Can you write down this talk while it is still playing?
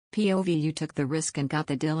POV, you took the risk and got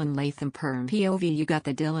the Dillon Latham Perm. POV, you got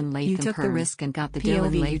the Dillon Latham Perm. You took the risk and got the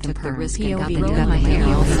Dillon Latham Perm. POV, you got my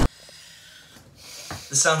hair.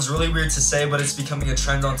 This sounds really weird to say, but it's becoming a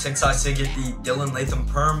trend on TikTok to get the Dillon Latham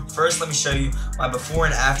Perm. First, let me show you my before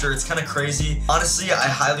and after. It's kind of crazy. Honestly, I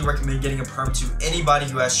highly recommend getting a perm to anybody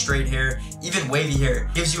who has straight hair, even wavy hair.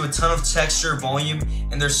 It gives you a ton of texture, volume,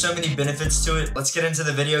 and there's so many benefits to it. Let's get into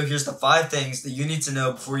the video. Here's the 5 things that you need to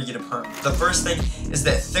know before you get a perm. The first thing is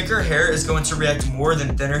that thicker hair is going to react more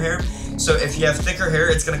than thinner hair. So if you have thicker hair,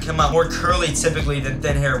 it's going to come out more curly typically than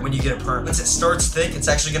thin hair when you get a perm. Once it starts thick, it's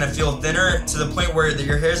actually going to feel thinner to the point where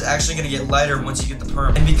your hair is actually going to get lighter once you get the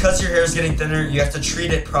perm. And because your hair is getting thinner, you have to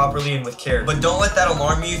treat it properly and with care. But don't let that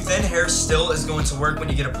alarm you. Thin hair still is going to work when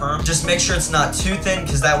you get a perm. Just make sure it's not too thin,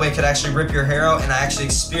 because that way it could actually rip your hair out. And I actually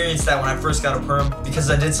experienced that when I first got a perm because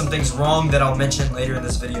I did some things wrong that I'll mention later in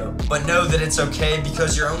this video. But know that it's okay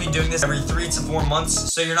because you're only doing this every 3 to 4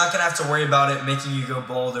 months, so you're not going to have to worry about it making you go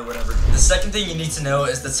bald or whatever. The second thing you need to know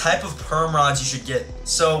is the type of perm rods you should get.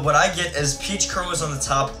 So what I get is peach curlers on the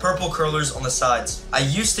top, purple curlers on the sides. I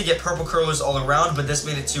used to get purple curlers all around, but this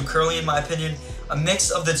made it too curly in my opinion. A mix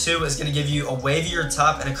of the two is going to give you a wavier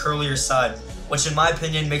top and a curlier side, which in my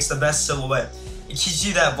opinion makes the best silhouette. It keeps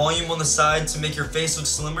you that volume on the side to make your face look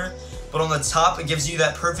slimmer, but on the top it gives you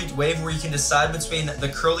that perfect wave where you can decide between the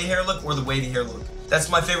curly hair look or the wavy hair look. That's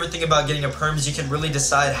my favorite thing about getting a perm, is you can really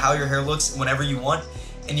decide how your hair looks whenever you want.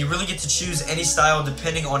 And you really get to choose any style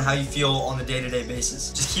depending on how you feel on the day-to-day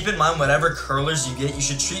basis. Just keep in mind, whatever curlers you get, you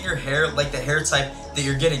should treat your hair like the hair type that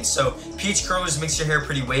you're getting. So peach curlers makes your hair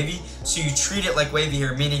pretty wavy, so you treat it like wavy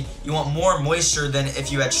hair, meaning you want more moisture than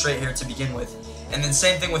if you had straight hair to begin with. And then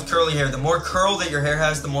same thing with curly hair. The more curl that your hair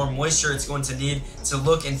has, the more moisture it's going to need to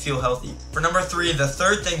look and feel healthy. For number 3, the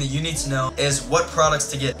third thing that you need to know is what products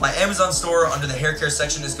to get. My Amazon store under the hair care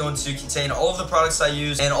section is going to contain all of the products I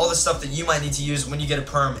use and all the stuff that you might need to use when you get a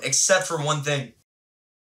perm, except for one thing.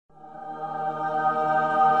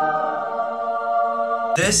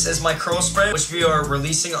 This is my curl spray, which we are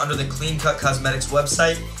releasing under the Clean Cut Cosmetics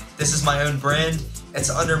website. This is my own brand. It's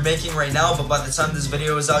under making right now, but by the time this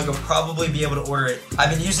video is out, you'll probably be able to order it. I've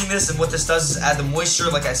been using this, and what this does is add the moisture.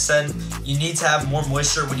 Like I said, you need to have more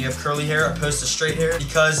moisture when you have curly hair opposed to straight hair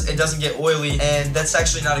because it doesn't get oily, and that's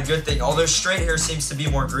actually not a good thing. Although straight hair seems to be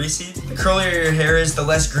more greasy, the curlier your hair is, the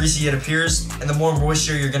less greasy it appears, and the more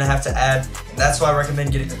moisture you're gonna have to add. That's why I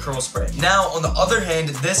recommend getting a curl spray. Now, on the other hand,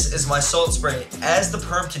 this is my salt spray. As the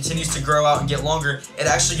perm continues to grow out and get longer, it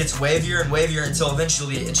actually gets wavier and wavier until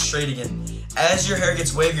eventually it's straight again. As your hair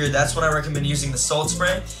gets wavier, that's when I recommend using the salt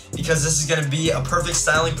spray, because this is going to be a perfect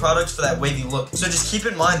styling product for that wavy look. So just keep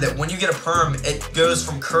in mind that when you get a perm, it goes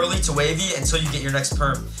from curly to wavy until you get your next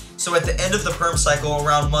perm. So at the end of the perm cycle,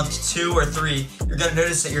 around month 2 or 3, you're going to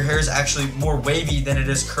notice that your hair is actually more wavy than it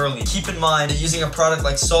is curly. Keep in mind that using a product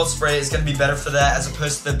like salt spray is going to be better for that, as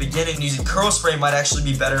opposed to the beginning, using curl spray might actually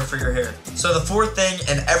be better for your hair. So the fourth thing,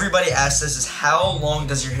 and everybody asks this, is how long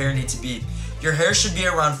does your hair need to be? Your hair should be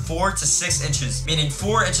around 4 to 6 inches, meaning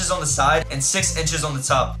 4 inches on the side and 6 inches on the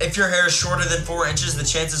top. If your hair is shorter than 4 inches, the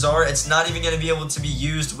chances are it's not even going to be able to be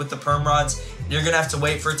used with the perm rods. You're going to have to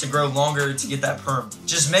wait for it to grow longer to get that perm.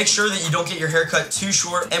 Just make sure that you don't get your hair cut too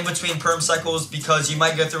short in between perm cycles, because you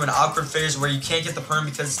might go through an awkward phase where you can't get the perm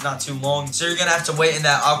because it's not too long. So you're going to have to wait in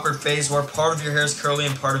that awkward phase where part of your hair is curly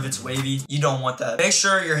and part of it's wavy. You don't want that. Make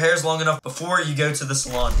sure your hair is long enough before you go to the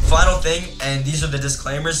salon. Final thing, and these are the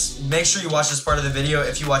disclaimers, make sure you watch this part of the video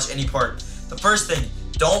if you watch any part. The first thing,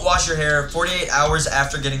 don't wash your hair 48 hours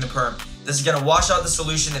after getting the perm. This is going to wash out the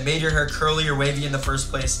solution that made your hair curly or wavy in the first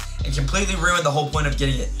place and completely ruin the whole point of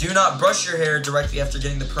getting it. Do not brush your hair directly after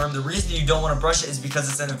getting the perm. The reason you don't want to brush it is because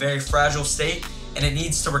it's in a very fragile state and it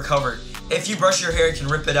needs to recover. If you brush your hair, it can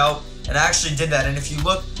rip it out, and I actually did that. And if you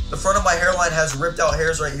look, the front of my hairline has ripped out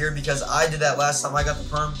hairs right here because I did that last time I got the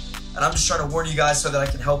perm. And I'm just trying to warn you guys so that I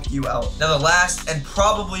can help you out. Now, the last and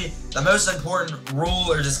probably the most important rule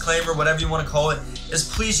or disclaimer, whatever you want to call it, is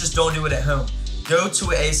please just don't do it at home. Go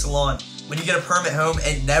to a salon. When you get a perm at home,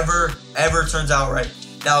 it never, ever turns out right.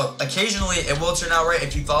 Now, occasionally it will turn out right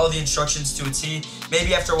if you follow the instructions to a T.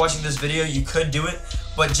 Maybe after watching this video, you could do it,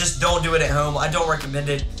 but just don't do it at home. I don't recommend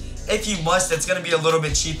it. If you must, it's going to be a little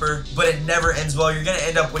bit cheaper, but it never ends well. You're going to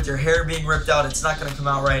end up with your hair being ripped out. It's not going to come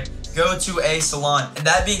out right. Go to a salon. And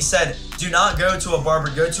that being said, do not go to a barber.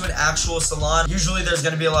 Go to an actual salon. Usually there's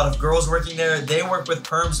going to be a lot of girls working there. They work with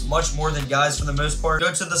perms much more than guys for the most part.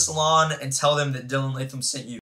 Go to the salon and tell them that Dillon Latham sent you.